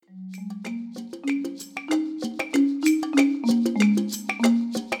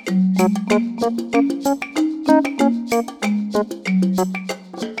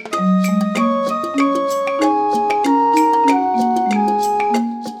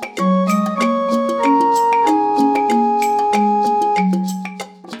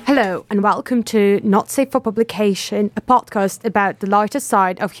and welcome to Not Safe for Publication, a podcast about the lighter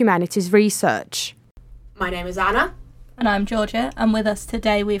side of humanities research. My name is Anna. And I'm Georgia, and with us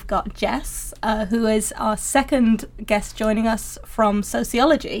today we've got Jess, who is our second guest joining us from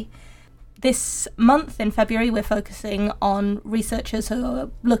sociology. This month in February we're focusing on researchers who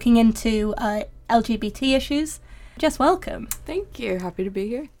are looking into LGBT issues. Jess, welcome. Thank you. Happy to be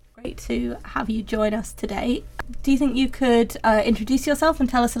here. Great to have you join us today. Do you think you could introduce yourself and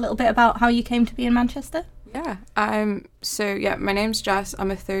tell us a little bit about how you came to be in Manchester? Yeah. My name's Jess.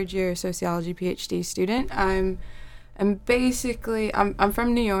 I'm a third year sociology PhD student. I'm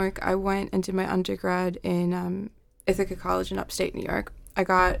from New York. I went and did my undergrad in Ithaca College in upstate New York. I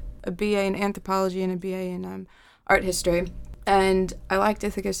got a BA in anthropology and a BA in art history. And I liked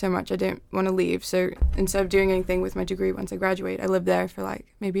Ithaca so much I didn't want to leave. So instead of doing anything with my degree once I graduate, I lived there for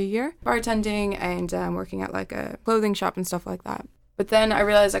maybe a year, bartending and working at a clothing shop and stuff like that. But then I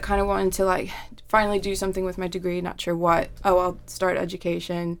realized I kind of wanted to finally do something with my degree, not sure what. I'll start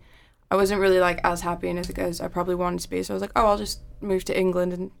education. I wasn't really as happy in Ithaca as I probably wanted to be. So I was I'll just move to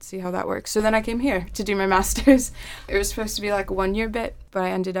England and see how that works. So then I came here to do my master's. It was supposed to be a 1-year bit, but I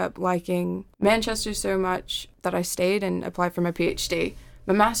ended up liking Manchester so much that I stayed and applied for my PhD.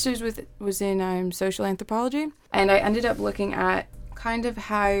 My master's was in social anthropology, and I ended up looking at kind of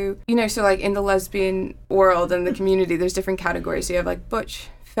how, in the lesbian world and the community, there's different categories. So you have butch,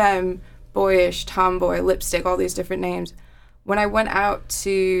 femme, boyish, tomboy, lipstick, all these different names. When I went out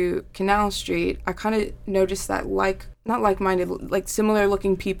to Canal Street, I kind of noticed that not like-minded,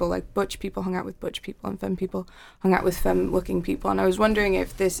 similar-looking people, butch people hung out with butch people and femme people hung out with femme-looking people. And I was wondering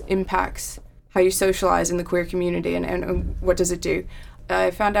if this impacts how you socialize in the queer community and what does it do. I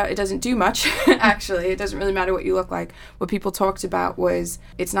found out it doesn't do much, actually. It doesn't really matter what you look like. What people talked about was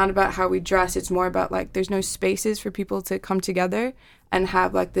it's not about how we dress. It's more about, there's no spaces for people to come together and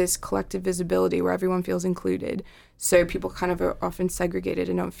have, this collective visibility where everyone feels included. So people kind of are often segregated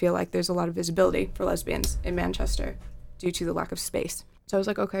and don't feel like there's a lot of visibility for lesbians in Manchester due to the lack of space. So I was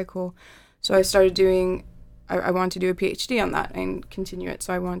okay, cool. So I started I wanted to do a PhD on that and continue it.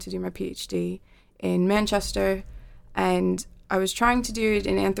 So I wanted to do my PhD in Manchester, and I was trying to do it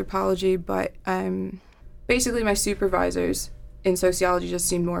in anthropology, but basically my supervisors in sociology just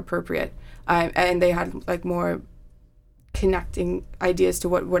seemed more appropriate, and they had more connecting ideas to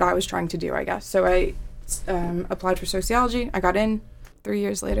what I was trying to do, I guess. So I applied for sociology. I got in. 3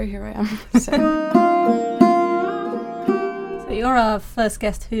 years later, here I am. So you're our first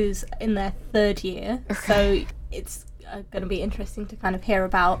guest who's in their third year. Okay. So it's going to be interesting to kind of hear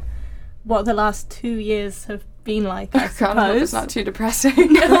about what the last 2 years have been like, I suppose. I hope it's not too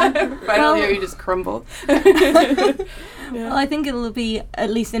depressing. Final year, you just crumble. Yeah. Well, I think it'll be at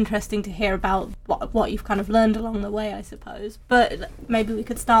least interesting to hear about what you've kind of learned along the way, I suppose. But maybe we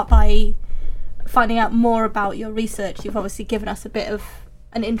could start by finding out more about your research. You've obviously given us a bit of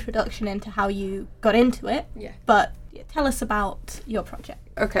an introduction into how you got into it. Yeah. But tell us about your project.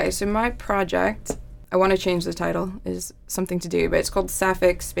 Okay, so my project, I want to change the title, is something to do, but it's called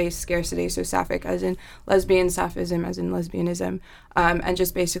Sapphic Space Scarcity. So Sapphic as in lesbian, Sapphism as in lesbianism, and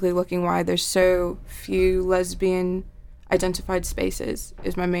just basically looking why there's so few lesbian identified spaces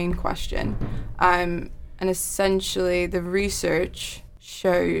is my main question. And essentially the research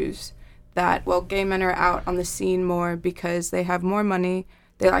shows that, gay men are out on the scene more because they have more money,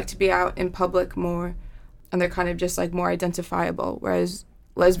 they like to be out in public more, and they're kind of just more identifiable, whereas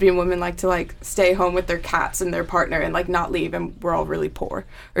lesbian women like to stay home with their cats and their partner and not leave, and we're all really poor,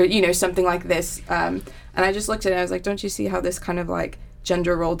 or something like this. And I just looked at it and I was don't you see how this kind of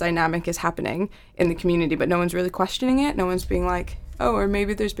gender role dynamic is happening in the community, but no one's really questioning it. No one's being oh, or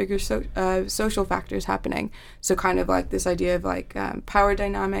maybe there's bigger social factors happening. So kind of this idea of power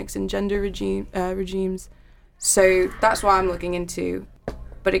dynamics and gender regimes. So that's what I'm looking into,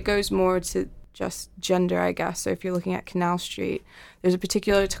 but it goes more to just gender, I guess. So if you're looking at Canal Street, there's a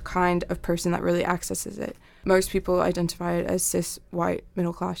particular kind of person that really accesses it. Most people identify it as cis, white,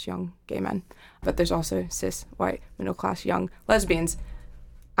 middle-class, young gay men, but there's also cis, white, middle-class, young lesbians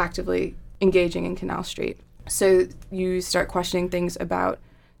actively engaging in Canal Street. So you start questioning things about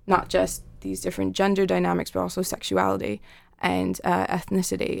not just these different gender dynamics, but also sexuality and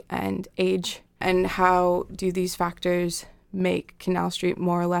ethnicity and age, and how do these factors make Canal Street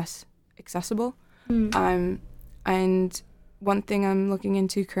more or less accessible. And one thing I'm looking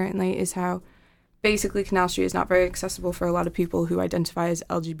into currently is how basically Canal Street is not very accessible for a lot of people who identify as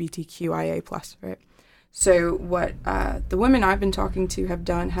LGBTQIA+, right? So what the women I've been talking to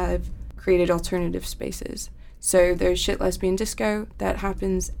have created alternative spaces. So there's Shit Lesbian Disco that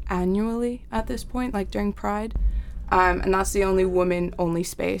happens annually at this point, during Pride. And that's the only woman-only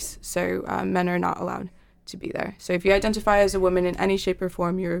space, so men are not allowed to be there. So if you identify as a woman in any shape or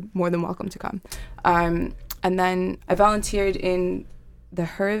form, you're more than welcome to come. And then I volunteered in the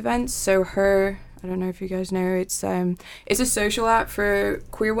Her events. So Her, I don't know if you guys know, it's a social app for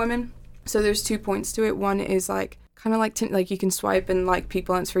queer women. So there's 2 points to it. One is like kind of like you can swipe and like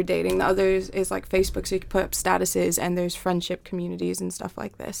people, and it's for dating. The other is like Facebook, so you can put up statuses, and there's friendship communities and stuff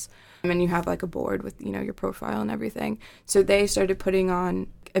like this. And you have like a board with, you know, your profile and everything. So they started putting on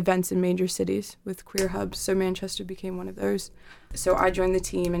events in major cities with queer hubs. So Manchester became one of those. So I joined the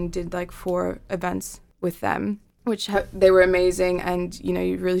team and did like 4 events with them, which they were amazing. And, you know,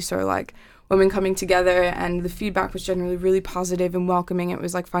 you really saw like women coming together, and the feedback was generally really positive and welcoming. It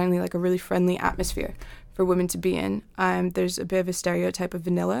was like finally like a really friendly atmosphere for women to be in. There's a bit of a stereotype of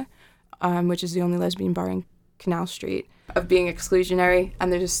Vanilla, which is the only lesbian bar in Canal Street, of being exclusionary,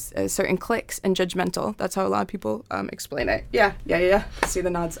 and there's certain cliques and judgmental. That's how a lot of people explain it. Yeah. See the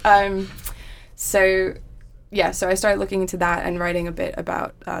nods. So I started looking into that and writing a bit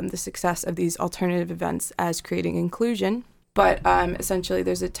about the success of these alternative events as creating inclusion. But essentially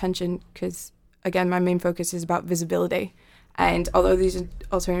there's a tension because, again, my main focus is about visibility. And although these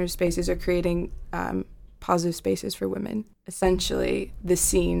alternative spaces are creating positive spaces for women, essentially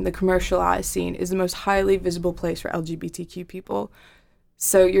the commercialized scene is the most highly visible place for LGBTQ people.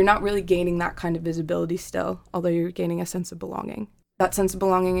 So you're not really gaining that kind of visibility still, although you're gaining a sense of belonging. That sense of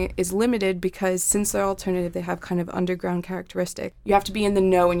belonging is limited because since they're alternative, they have kind of underground characteristic. You have to be in the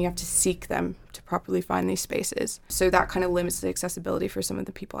know and you have to seek them to properly find these spaces. So that kind of limits the accessibility for some of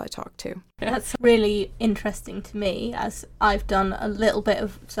the people I talk to. That's really interesting to me, as I've done a little bit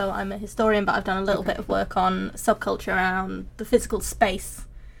of, so I'm a historian, but I've done a little bit of work on subculture around the physical space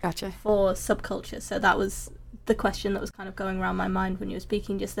for subculture. So that was the question that was kind of going around my mind when you were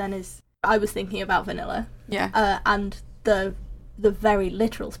speaking just then, is I was thinking about Vanilla. Yeah. And the very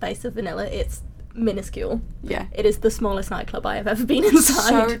literal space of Vanilla. It's minuscule. Yeah. It is the smallest nightclub I have ever been inside.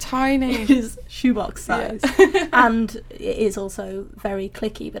 So tiny. It is shoebox size. Yeah. And it is also very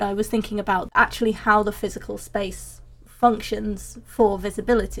cliquey, but I was thinking about actually how the physical space functions for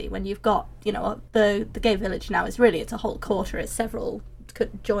visibility when you've got, you know, the gay village now is really, it's a whole quarter, it's several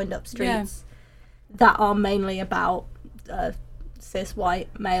joined up streets that are mainly about cis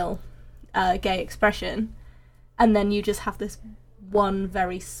white male gay expression, and then you just have this one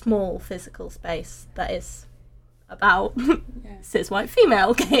very small physical space that is about cis white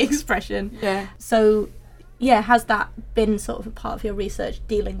female gay expression. Yeah. So has that been sort of a part of your research,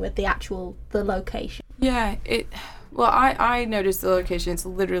 dealing with the location? Yeah, I noticed the location. It's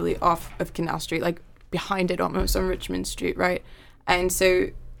literally off of Canal Street, like behind it almost on Richmond Street, right? And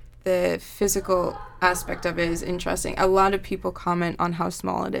so the physical aspect of it is interesting. A lot of people comment on how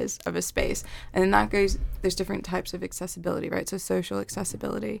small it is of a space. And then that goes, there's different types of accessibility, right? So social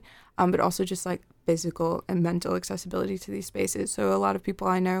accessibility, but also just like physical and mental accessibility to these spaces. So a lot of people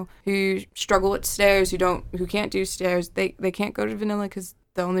I know who struggle with stairs, who can't do stairs, they can't go to Vanilla because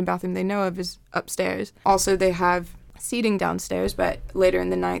the only bathroom they know of is upstairs. Also, they have seating downstairs, but later in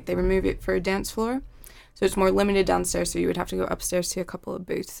the night they remove it for a dance floor. So it's more limited downstairs, so you would have to go upstairs to a couple of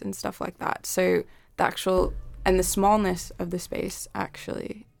booths and stuff like that. So the smallness of the space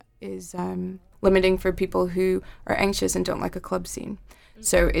actually is limiting for people who are anxious and don't like a club scene.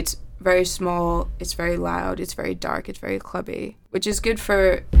 So it's very small, it's very loud, it's very dark, it's very clubby, which is good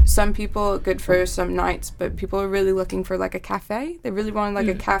for some people, good for some nights, but people are really looking for like a cafe. They really want like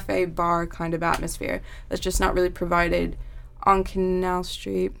a cafe bar kind of atmosphere that's just not really provided on Canal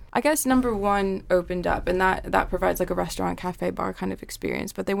Street. I guess Number One opened up, and that provides like a restaurant, cafe, bar kind of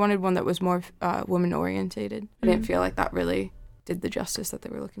experience, but they wanted one that was more woman orientated. I didn't feel like that really did the justice that they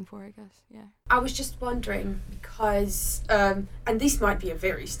were looking for, I guess. Yeah. I was just wondering because, and this might be a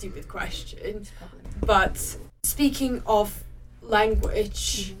very stupid question, but speaking of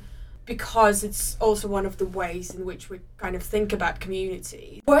language, because it's also one of the ways in which we kind of think about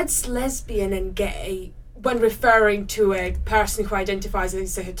community, words lesbian and gay, when referring to a person who identifies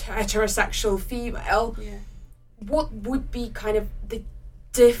as a heterosexual female, what would be kind of the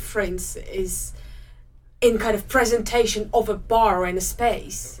differences in kind of presentation of a bar in a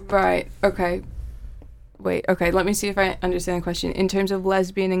space? Right, okay. Wait, okay, let me see if I understand the question. In terms of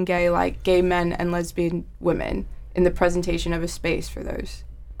lesbian and gay, like gay men and lesbian women, in the presentation of a space for those?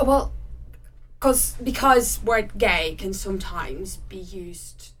 Well, because word gay can sometimes be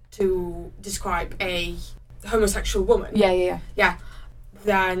used to describe a homosexual woman. Yeah.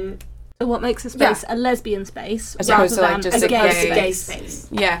 Then... So what makes a space a lesbian space as opposed to like just a a gay space?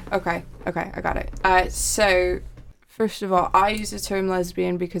 Yeah, okay, I got it. So, first of all, I use the term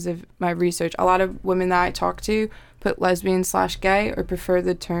lesbian because of my research. A lot of women that I talk to put lesbian/gay or prefer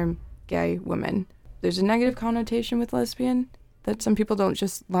the term gay women. There's a negative connotation with lesbian, that some people don't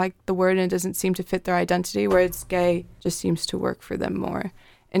just like the word and it doesn't seem to fit their identity, whereas gay just seems to work for them more.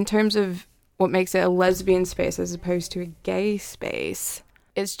 In terms of what makes it a lesbian space as opposed to a gay space,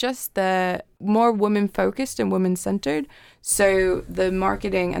 it's just the more women-focused and women-centered. So the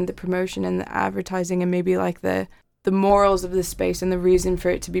marketing and the promotion and the advertising and maybe like the morals of the space and the reason for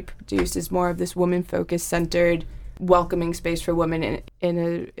it to be produced is more of this women-focused, centered, welcoming space for women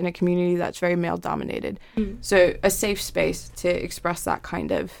in a community that's very male-dominated. So a safe space to express that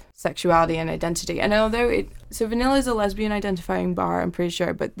kind of sexuality and identity. And although so Vanilla is a lesbian identifying bar, I'm pretty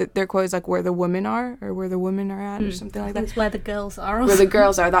sure, but their quote is like where the women are or where the women are at or something like that. It's where the girls are. Where the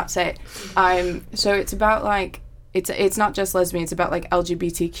girls are, that's it. So it's about like, it's not just lesbian, it's about like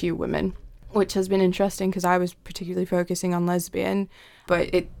LGBTQ women, which has been interesting because I was particularly focusing on lesbian, but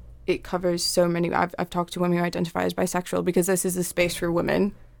it covers so many. I've talked to women who identify as bisexual because this is a space for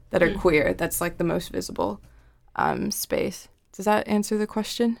women that are queer. That's like the most visible space. Does that answer the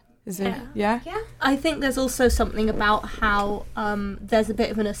question? Is it? Yeah? I think there's also something about how there's a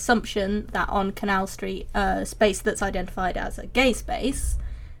bit of an assumption that on Canal Street, space that's identified as a gay space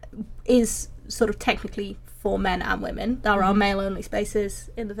is sort of technically for men and women. There are male-only spaces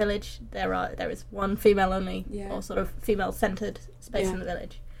in the village. There is one female-only or sort of female-centered space in the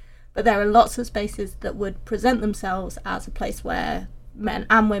village. But there are lots of spaces that would present themselves as a place where men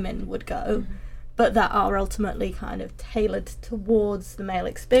and women would go, but that are ultimately kind of tailored towards the male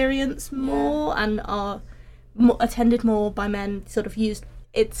experience more and are attended more by men, sort of used.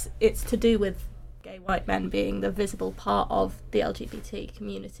 It's to do with gay white men being the visible part of the LGBT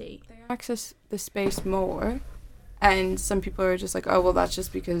community. They access the space more, and some people are just like, oh, well, that's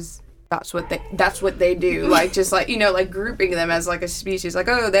just because that's what they do, like just like, you know, like grouping them as like a species, like,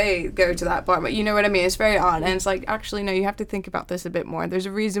 oh, they go to that bar, but you know what I mean, it's very odd. And it's like, actually no, you have to think about this a bit more. There's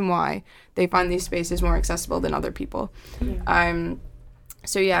a reason why they find these spaces more accessible than other people.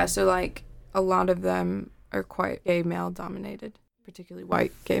 So like a lot of them are quite gay male dominated, particularly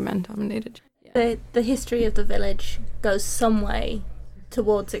white gay men dominated. The history of the village goes some way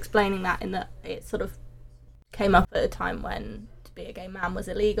towards explaining that, in that it sort of came up at a time when to be a gay man was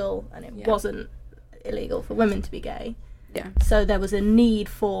illegal, and it wasn't illegal for women to be gay. So there was a need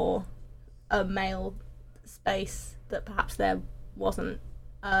for a male space that perhaps there wasn't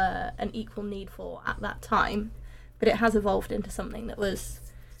an equal need for at that time, but it has evolved into something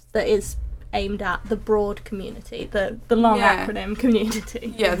that is aimed at the broad community, the long acronym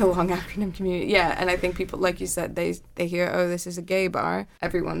community. Yeah, the long acronym community. Yeah, and I think people, like you said, they hear, oh, this is a gay bar,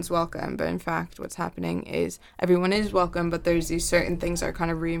 everyone's welcome. But in fact, what's happening is everyone is welcome, but there's these certain things that are kind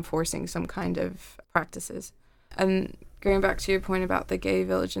of reinforcing some kind of practices. And going back to your point about the gay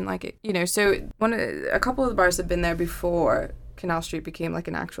village and like, so a couple of the bars have been there before Canal Street became like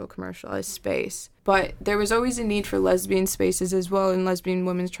an actual commercialized space. But there was always a need for lesbian spaces as well, and lesbian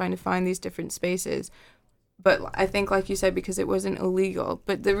women trying to find these different spaces. But I think, like you said, because it wasn't illegal.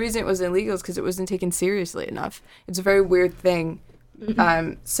 But the reason it wasn't illegal is because it wasn't taken seriously enough. It's a very weird thing.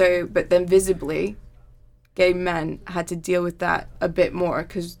 But then visibly, gay men had to deal with that a bit more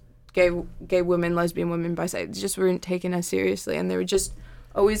because gay women, lesbian women, bisexual, just weren't taken as seriously, and they were just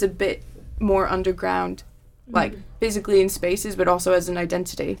always a bit more underground, like physically in spaces, but also as an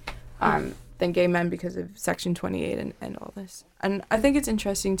identity. Than gay men because of Section 28 and all this. And I think it's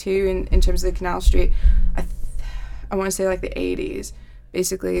interesting too in terms of the Canal Street. I want to say like the 80s.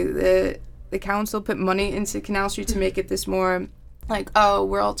 Basically, the council put money into Canal Street to make it this more like, oh,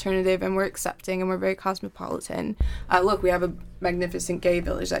 we're alternative and we're accepting and we're very cosmopolitan. Look, we have a magnificent gay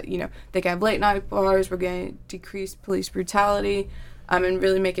village that, they can have late night bars. We're going to decrease police brutality and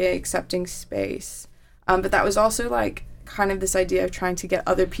really make it an accepting space. But that was also like kind of this idea of trying to get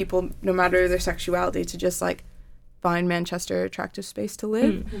other people, no matter their sexuality, to just like find Manchester attractive space to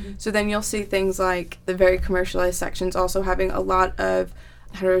live. So then you'll see things like the very commercialized sections also having a lot of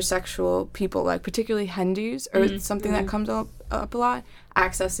heterosexual people, like particularly Hindus or something that comes up a lot,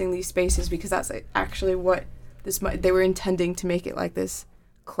 accessing these spaces because that's like actually what they were intending to make it like this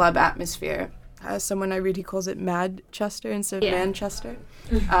club atmosphere. As someone I read, he calls it Madchester instead of Manchester,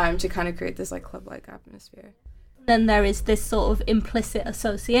 to kind of create this like club-like atmosphere. Then there is this sort of implicit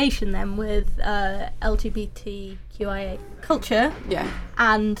association then with LGBTQIA culture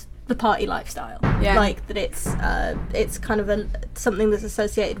and the party lifestyle. Like that it's kind of something that's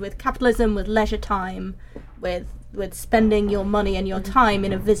associated with capitalism, with leisure time, with spending your money and your time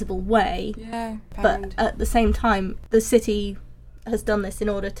in a visible way. But at the same time, the city has done this in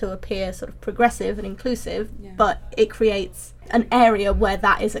order to appear sort of progressive and inclusive, Yeah. but it creates an area where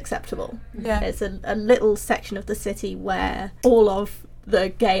that is acceptable. Yeah. It's a little section of the city where all of the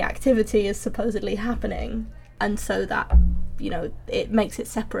gay activity is supposedly happening, and so that, you know, it makes it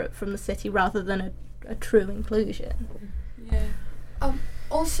separate from the city rather than a true inclusion. Yeah.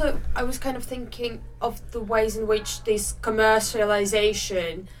 Also, I was kind of thinking of the ways in which this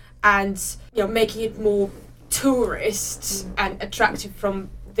commercialization and, you know, making it more tourist and attractive from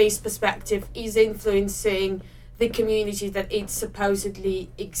this perspective is influencing the community that it supposedly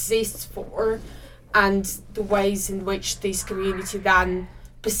exists for, and the ways in which this community then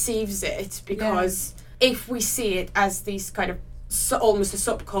perceives it, because if we see it as this kind of almost a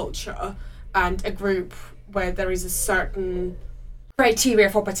subculture and a group where there is a certain criteria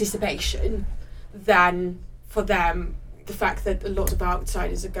for participation, then for them the fact that a lot of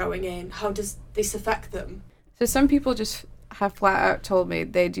outsiders are going in, how does this affect them? So some people just have flat out told me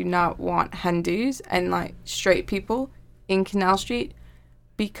they do not want Hindus and like straight people in Canal Street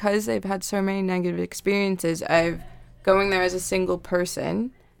because they've had so many negative experiences of going there as a single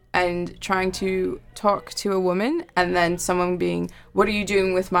person and trying to talk to a woman and then someone being, what are you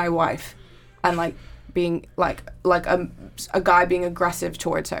doing with my wife? And like being like a guy being aggressive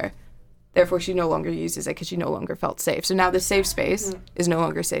towards her. Therefore, she no longer uses it because she no longer felt safe. So now the safe space is no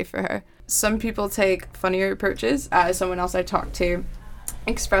longer safe for her. Some people take funnier approaches. Someone else I talked to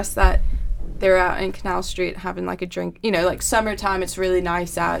expressed that they're out in Canal Street having like a drink. You know, like summertime, it's really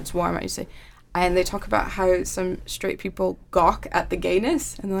nice out, it's warm, I say. And they talk about how some straight people gawk at the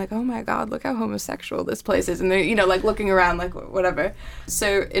gayness. And they're like, oh my God, look how homosexual this place is. And they're, you know, like looking around like whatever.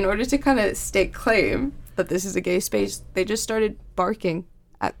 So in order to kind of stake claim that this is a gay space, they just started barking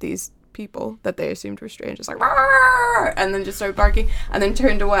at these people that they assumed were strange, just like "Rawr!" and then just started barking and then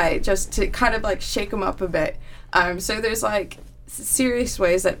turned away just to kind of like shake them up a bit. So there's like serious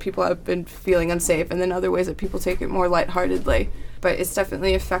ways that people have been feeling unsafe, and then other ways that people take it more lightheartedly. But it's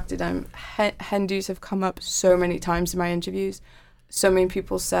definitely affected them. Hindus have come up so many times in my interviews. So many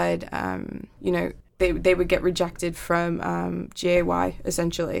people said, you know, they would get rejected from GAY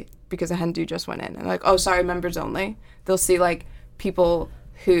essentially because a Hindu just went in and like, oh sorry, members only. They'll see like people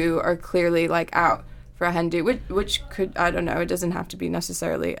who are clearly like out for a Hindu, which could, I don't know, it doesn't have to be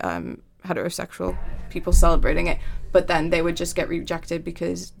necessarily heterosexual people celebrating it, but then they would just get rejected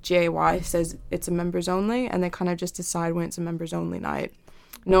because GAY says it's a members only, and they kind of just decide when it's a members only night.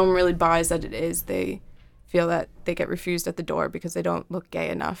 No one really buys that it is. They feel that they get refused at the door because they don't look gay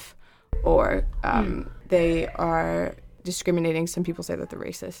enough, or they are discriminating. Some people say that they're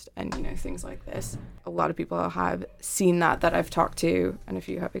racist, and you know, things like this. A lot of people have seen that I've talked to, and a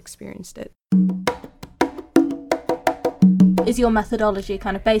few have experienced it. Is your methodology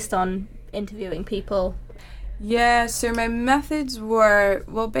kind of based on interviewing people? Yeah, so my methods were,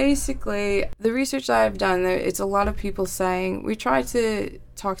 well, basically, the research that I've done, it's a lot of people saying, we tried to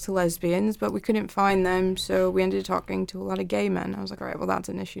talk to lesbians, but we couldn't find them, so we ended up talking to a lot of gay men. I was like, all right, well, that's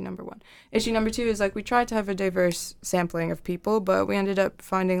an issue number one. Issue number two is, like, we tried to have a diverse sampling of people, but we ended up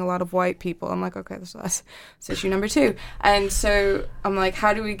finding a lot of white people. I'm like, okay, that's issue number two. And so I'm like,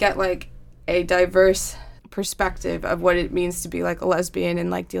 how do we get, like, a diverse perspective of what it means to be like a lesbian and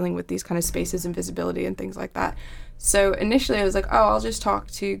like dealing with these kind of spaces and visibility and things like that. So initially I was like, oh, I'll just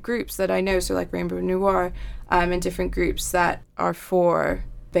talk to groups that I know, so like Rainbow Noir, and different groups that are for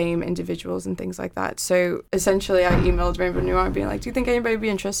BAME individuals and things like that. So essentially I emailed Rainbow Noir being like, do you think anybody would be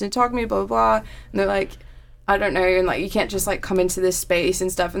interested in talking to me, blah, blah, blah. And they're like, I don't know, and like you can't just like come into this space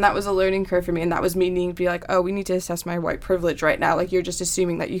and stuff. And that was a learning curve for me, and that was me needing to be like, oh, we need to assess my white privilege right now. Like, you're just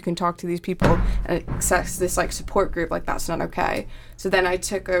assuming that you can talk to these people and access this like support group. Like, that's not okay. So then I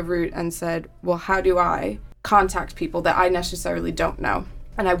took a route and said, well, how do I contact people that I necessarily don't know,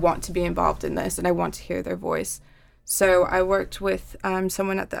 and I want to be involved in this and I want to hear their voice? So I worked with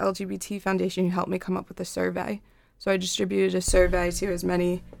someone at the LGBT Foundation who helped me come up with a survey. So I distributed a survey to as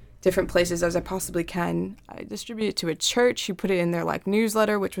many different places as I possibly can. I distributed it to a church who put it in their like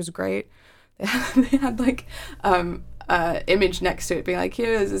newsletter, which was great. They had like image next to it being like,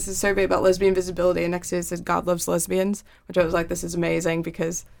 here is a survey about lesbian visibility, and next to it says God loves lesbians, which I was like, this is amazing,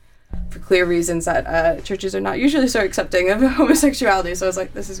 because for clear reasons that churches are not usually so accepting of homosexuality. So I was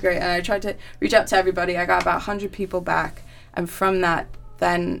like, this is great. And I tried to reach out to everybody. I got about 100 people back, and from that,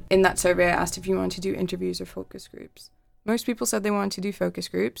 then in that survey I asked if you wanted to do interviews or focus groups. Most people said they wanted to do focus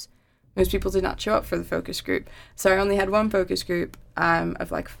groups. Most people did not show up for the focus group. So I only had one focus group of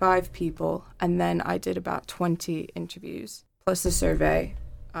like 5 people, and then I did about 20 interviews, plus the survey,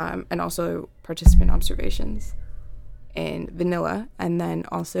 and also participant observations. in Vanilla, and then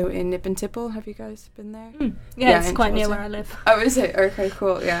also in Nip and Tipple. Have you guys been there? Yeah, it's in quite near Chelsea. where I live. Oh, is it? Okay,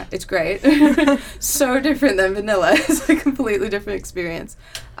 cool. Yeah, it's great. So different than Vanilla. It's a completely different experience.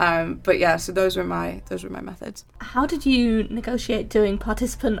 But yeah, so those were my methods. How did you negotiate doing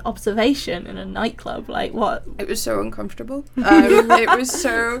participant observation in a nightclub? Like, what? It was so uncomfortable. It was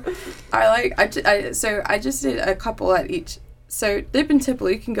so. I just did a couple at each. So Nip and Tipple,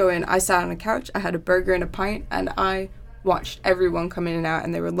 you can go in. I sat on a couch. I had a burger and a pint, and I watched everyone come in and out,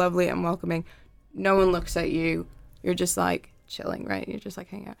 and they were lovely and welcoming. No one looks at you. You're just like chilling, right? You're just like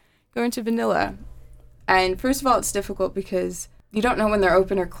hanging out. Go into Vanilla, and first of all, it's difficult because you don't know when they're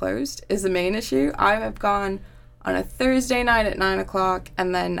open or closed is the main issue. I have gone on a Thursday night at 9 o'clock,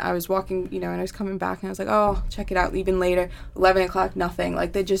 and then I was walking, and I was coming back, and I was like, oh, I'll check it out even later. 11 o'clock, nothing.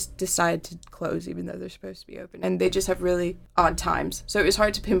 Like, they just decide to close even though they're supposed to be open, and they just have really odd times. So it was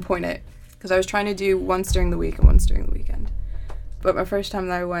hard to pinpoint it, because I was trying to do once during the week and once during the weekend. But my first time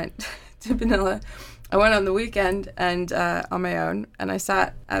that I went to Vanilla, I went on the weekend and on my own, and I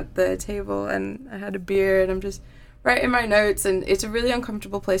sat at the table, and I had a beer, and I'm just writing my notes, and it's a really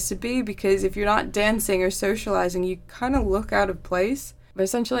uncomfortable place to be, because if you're not dancing or socializing, you kind of look out of place. But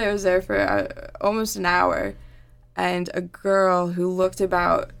essentially, I was there for almost an hour, and a girl who looked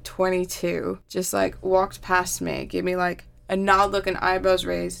about 22 just, like, walked past me, gave me, like, a nod look and eyebrows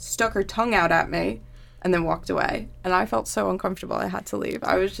raised, stuck her tongue out at me, and then walked away. And I felt so uncomfortable, I had to leave.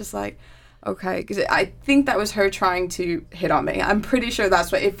 I was just like, okay, because I think that was her trying to hit on me. I'm pretty sure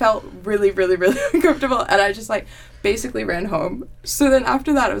that's what it felt. Really, really, really uncomfortable, and I just, like, basically ran home. So then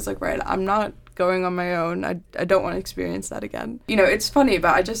after that, I was like, right, I'm not going on my own. I don't want to experience that again. It's funny,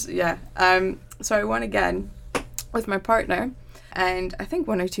 but I just, yeah. So I went again with my partner, and I think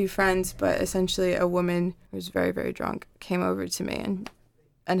one or two friends, but essentially a woman who was very, very drunk came over to me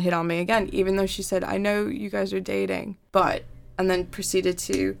and hit on me again, even though she said, I know you guys are dating, and then proceeded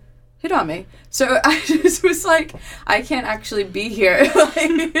to hit on me. So I just was like, I can't actually be here.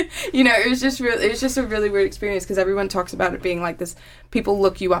 It was just a really weird experience, because everyone talks about it being like this, people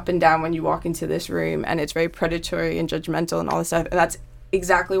look you up and down when you walk into this room, and it's very predatory and judgmental and all this stuff. And that's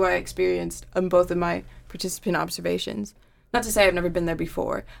exactly what I experienced on both of my participant observations. Not to say I've never been there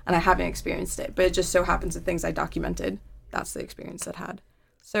before, and I haven't experienced it, but it just so happens the things I documented, that's the experience that I had.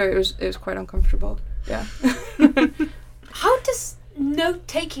 So it was quite uncomfortable. Yeah. How does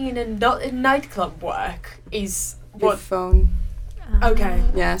note-taking in a nightclub work? Is What phone? Okay.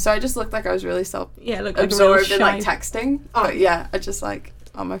 Yeah, so I just looked like I was really Like absorbed in, like, texting. But yeah, I just, like,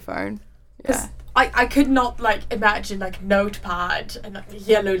 on my phone. Yeah. I could not, like, imagine, like, notepad and, like,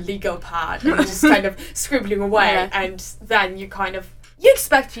 yellow legal pad and just kind of scribbling away, Yeah. and then you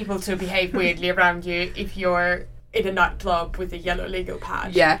expect people to behave weirdly around you if you're in a nightclub with a yellow legal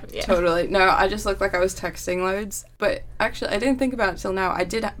pad. Yeah, totally. No, I just looked like I was texting loads. But actually, I didn't think about it till now. I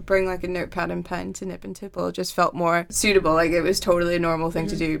did bring, like, a notepad and pen to Nip and Tipple. It just felt more suitable. Like, it was totally a normal thing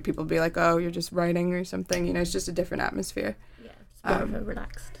to do. People be like, oh, you're just writing or something. It's just a different atmosphere. Yeah, it's more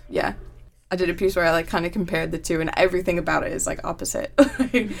relaxed. Yeah. I did a piece where I, like, kind of compared the two, and everything about it is, like, opposite.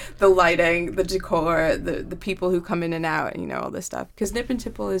 The lighting, the decor, the people who come in and out, and, all this stuff. Because Nip and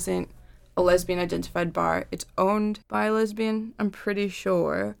Tipple isn't a lesbian-identified bar. It's owned by a lesbian, I'm pretty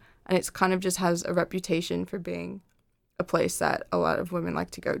sure, and it's kind of just has a reputation for being a place that a lot of women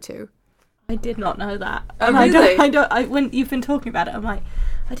like to go to. I did not know that. Oh, And really? When you've been talking about it, I'm like,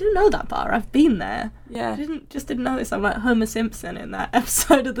 I didn't know that bar. I've been there. Yeah. I didn't notice. I'm like Homer Simpson in that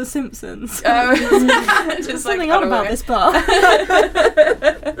episode of The Simpsons. Just Something like, odd about this bar.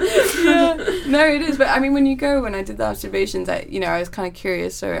 Yeah. No, it is. But I mean, when I did the observations, I was kind of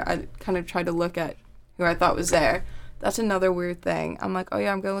curious, so I kind of tried to look at who I thought was there. That's another weird thing. I'm like, oh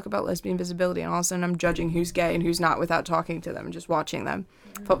yeah, I'm going to look about lesbian visibility, and all of a sudden I'm judging who's gay and who's not without talking to them and just watching them.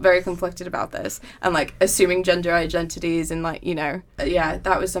 Felt very conflicted about this, and, like, assuming gender identities, and, like, yeah,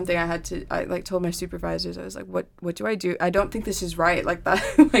 that was something I like told my supervisors. I was like, what do I do? I don't think this is right. Like that,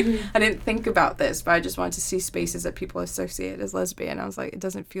 like, I didn't think about this, but I just wanted to see spaces that people associate as lesbian. I was like, it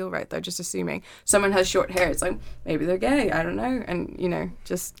doesn't feel right. They're just assuming someone has short hair. It's like, maybe they're gay. I don't know. And,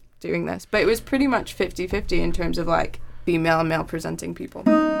 just doing this. But it was pretty much 50-50 in terms of, like, female and male presenting people.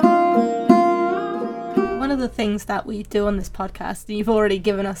 One of the things that we do on this podcast, and you've already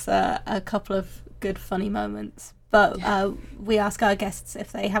given us a couple of good funny moments, but we ask our guests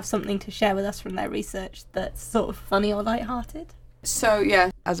if they have something to share with us from their research that's sort of funny or lighthearted. So,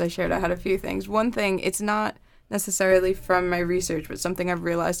 yeah, as I shared, I had a few things. One thing, it's not necessarily from my research, but something I've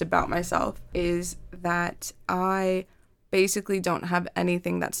realized about myself is that I basically don't have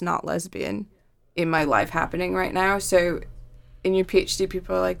anything that's not lesbian in my life happening right now. So in your PhD,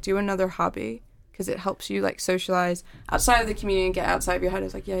 people are like, do another hobby. because it helps you like socialize outside of the community and get outside of your head. I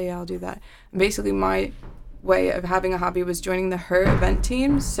was like, yeah, I'll do that. And basically my way of having a hobby was joining the Her event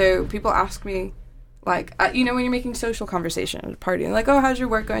teams. So people ask me, like, you know, when you're making social conversation at a party, and like, oh, how's your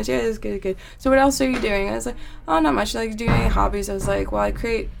work going? So, yeah, it's good. So what else are you doing? And I was like, oh, not much. Like, do you any hobbies? I was like, well, I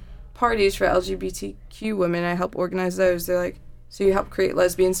create parties for LGBTQ women. I help organize those. They're like, so you help create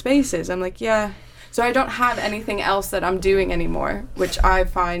lesbian spaces? I'm like, yeah. So I don't have anything else that I'm doing anymore, which I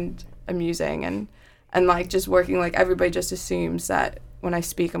find amusing, and like just working, like everybody just assumes that when I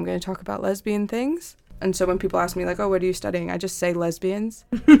speak I'm going to talk about lesbian things. And so when people ask me like, oh, what are you studying? I just say lesbians.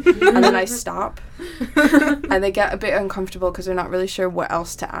 And then I stop. And they get a bit uncomfortable because they're not really sure what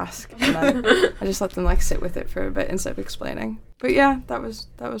else to ask. And then I just let them like sit with it for a bit instead of explaining. But yeah, that was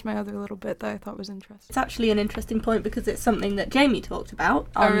my other little bit that I thought was interesting. It's actually an interesting point because it's something that Jamie talked about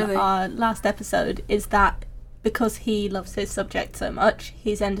on really? Our last episode, is that because he loves his subject so much,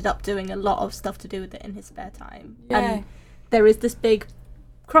 he's ended up doing a lot of stuff to do with it in his spare time. Yeah. And there is this big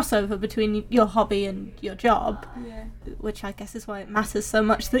crossover between your hobby and your job, which I guess is why it matters so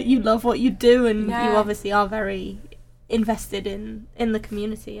much that you love what you do, and you obviously are very invested in the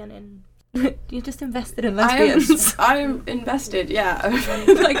community and in you're just invested in lesbians. I'm invested, yeah.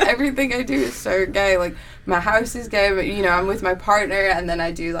 Like everything I do is so gay. Like my house is gay, but you know, I'm with my partner, and then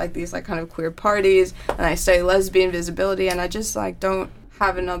I do like these like kind of queer parties, and I study lesbian visibility, and I just like don't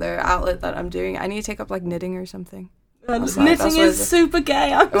have another outlet that I'm doing. I need to take up like knitting or something. Knitting is super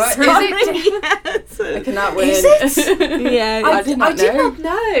gay. I'm what? sorry. Is it? Yes. I cannot win. Is it? Yeah. I did not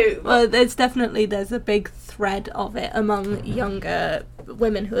know. Well, there's a big thread of it among younger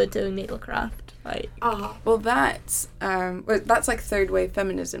women who are doing needlecraft. Like, well, that's like third wave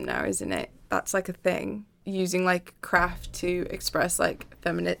feminism now, isn't it? That's like a thing, using like craft to express like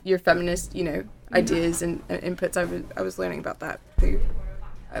your feminist, you know, ideas and inputs. I was learning about that through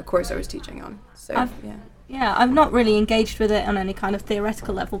a course I was teaching on. So Yeah, I've not really engaged with it on any kind of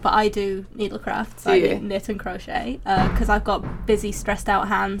theoretical level, but I do needlecraft. I knit and crochet because I've got busy, stressed out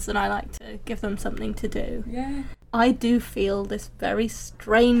hands, and I like to give them something to do. Yeah. I do feel this very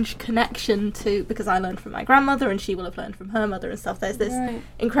strange connection to, because I learned from my grandmother and she will have learned from her mother and stuff. There's this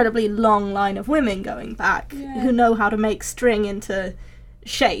incredibly long line of women going back who know how to make string into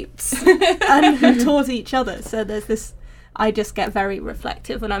shapes and who taught each other. So there's this. I just get very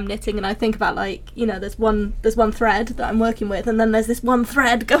reflective when I'm knitting, and I think about, like, you know, there's one thread that I'm working with, and then there's this one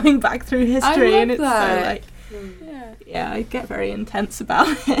thread going back through history, and it's that. So like, yeah, I get very intense about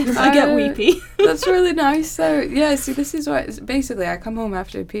it. I get weepy. That's really nice. So yeah, see, this is what basically I come home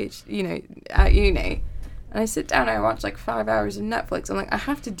after a PhD, you know, at uni, and I sit down and I watch like 5 hours of Netflix. I'm like, I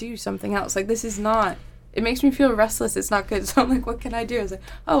have to do something else. Like, this is not. It makes me feel restless. It's not good. So I'm like, what can I do? I was like,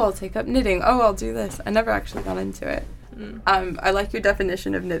 oh, I'll take up knitting. Oh, I'll do this. I never actually got into it. I like your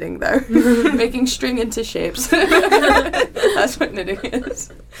definition of knitting, though. Making string into shapes. That's what knitting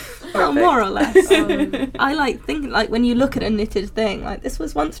is. Well, more or less. I like thinking, like, when you look at a knitted thing, like, this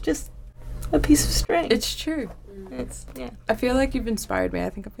was once just a piece of string. It's true. It's, yeah. I feel like you've inspired me. I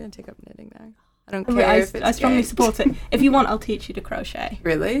think I'm going to take up knitting now. I don't care if it's I strongly gay. support it. If you want, I'll teach you to crochet.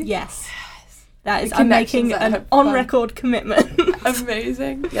 Really? Yes. That is, The I'm making connections that an have fun. on-record commitment.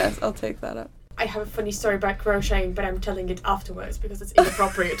 Amazing. Yes, I'll take that up. I have a funny story about crocheting, but I'm telling it afterwards because it's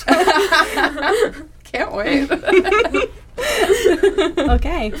inappropriate. Can't wait.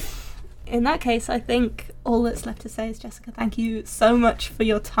 Okay. In that case, I think all that's left to say is, Jessica, thank you so much for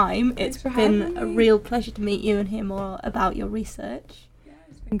your time. Thanks It's for been having a me. real pleasure to meet you and hear more about your research.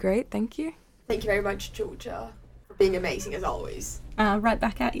 It's been great. Thank you. Thank you very much, Georgia, for being amazing as always. Right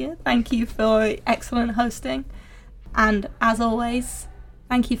back at you. Thank you for excellent hosting. And as always,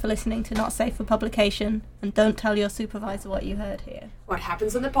 thank you for listening to Not Safe for Publication, and don't tell your supervisor what you heard here. What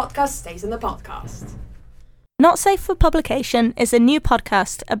happens on the podcast stays on the podcast. Not Safe for Publication is a new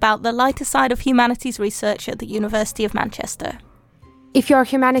podcast about the lighter side of humanities research at the University of Manchester. If you're a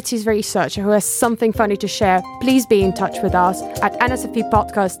humanities researcher who has something funny to share, please be in touch with us at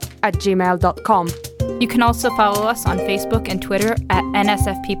nsfppodcast@gmail.com. You can also follow us on Facebook and Twitter at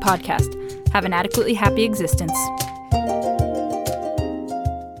NSFP Podcast. Have an adequately happy existence.